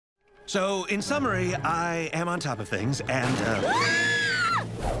So, in summary, I am on top of things, and,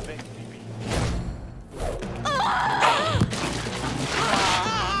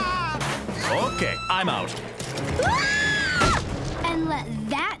 Okay, I'm out. And let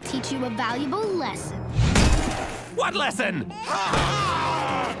that teach you a valuable lesson. What lesson?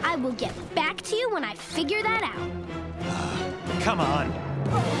 I will get back to you when I figure that out. come on.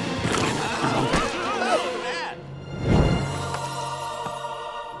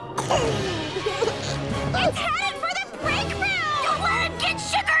 It's headed for the break room! Don't let it get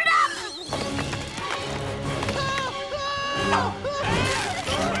sugared up!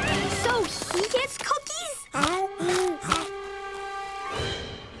 So he gets cookies?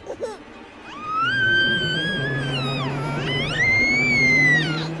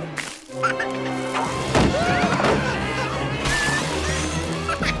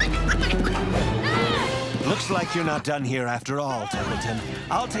 Looks like you're not done here after all, Templeton.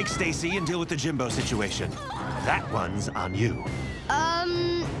 I'll take Stacy and deal with the Jimbo situation. That one's on you.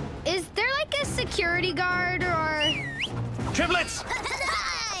 Is there like a security guard or... Triplets!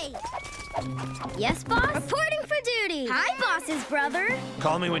 Yes, boss? Reporting for duty. Hi, boss's brother.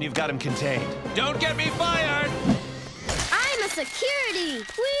 Call me when you've got him contained. Don't get me fired! I'm a security.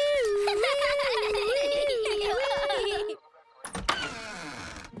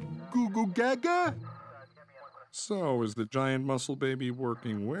 Goo goo gaga? So, is the giant muscle baby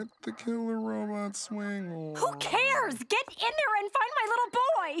working with the killer robot swing? Or... Who cares? Get in there and find my little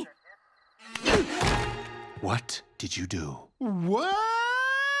boy! What did you do? What?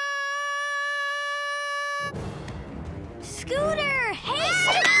 Scooter! Hey,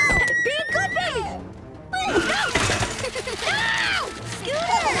 Scooter! Be a good baby! Wait, no! No!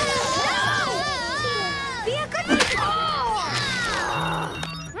 Scooter! No! Be a good baby!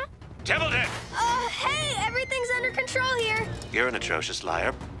 Templeton! Hey, everything's under control here. You're an atrocious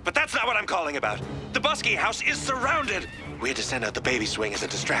liar, but that's not what I'm calling about. The Busky house is surrounded. We had to send out the baby swing as a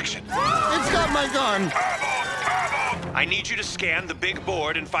distraction. It's got my gun! I need you to scan the big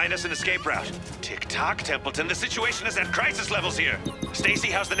board and find us an escape route. Tick-tock, Templeton. The situation is at crisis levels here. Stacy,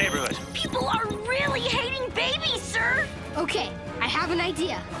 how's the neighborhood? People are really hating babies, sir. Okay, I have an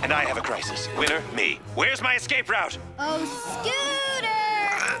idea. And I have a crisis. Winner, me. Where's my escape route? Oh, Scooter!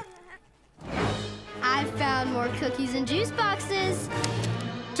 I found more cookies and juice boxes.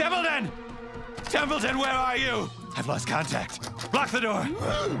 Templeton! Templeton, where are you? I've lost contact. Block the door.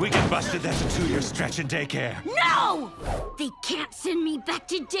 We get busted. That's a 2-year stretch in daycare. No! They can't send me back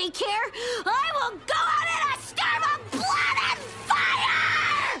to daycare. I will go out in a storm of blood and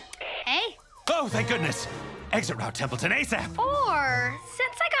fire! Hey? Oh, thank goodness. Exit route, Templeton, ASAP. Or,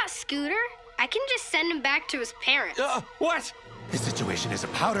 since I got Scooter, I can just send him back to his parents. What? The situation is a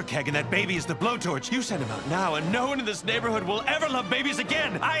powder keg and that baby is the blowtorch. You send him out now and no one in this neighborhood will ever love babies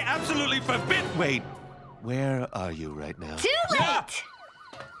again. I absolutely forbid. Wait, where are you right now? Too late!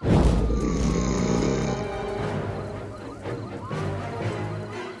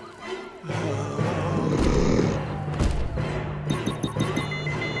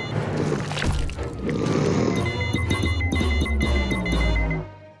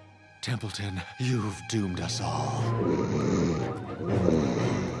 Templeton, you've doomed us all.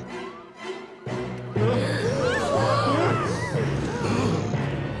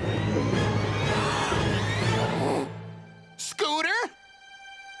 Scooter?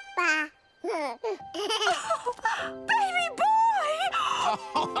 Baby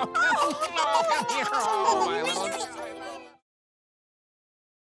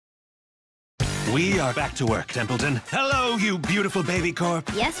We are back to work, Templeton. Hello, you beautiful baby corp.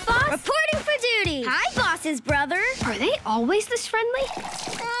 Yes, boss? Reporting for duty. Hi, boss's brother. Are they always this friendly?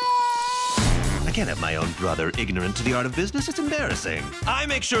 I can't have my own brother ignorant to the art of business. It's embarrassing. I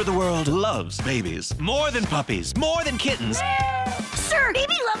make sure the world loves babies. More than puppies. More than kittens. Sir,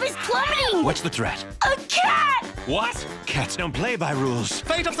 baby love is plummeting. What's the threat? A cat! What? Cats don't play by rules.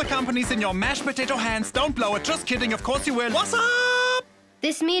 Fate of the company's in your mashed potato hands. Don't blow it. Just kidding. Of course you will. What's up?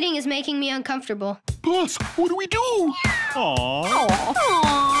 This meeting is making me uncomfortable. Boss, what do we do? Aww.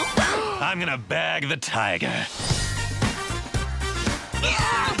 I'm gonna bag the tiger.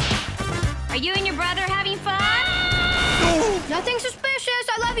 Are you and your brother having fun? Nothing suspicious.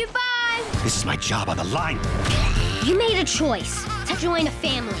 I love you. Bye. This is my job on the line. You made a choice to join a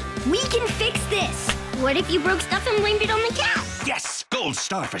family. We can fix this. What if you broke stuff and blamed it on the cat? Yes! Gold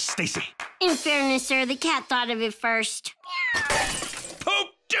star for Stacy. In fairness, sir, the cat thought of it first. Poop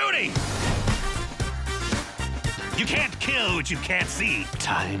duty! You can't kill what you can't see.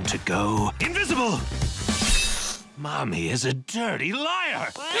 Time to go invisible. Mommy is a dirty liar.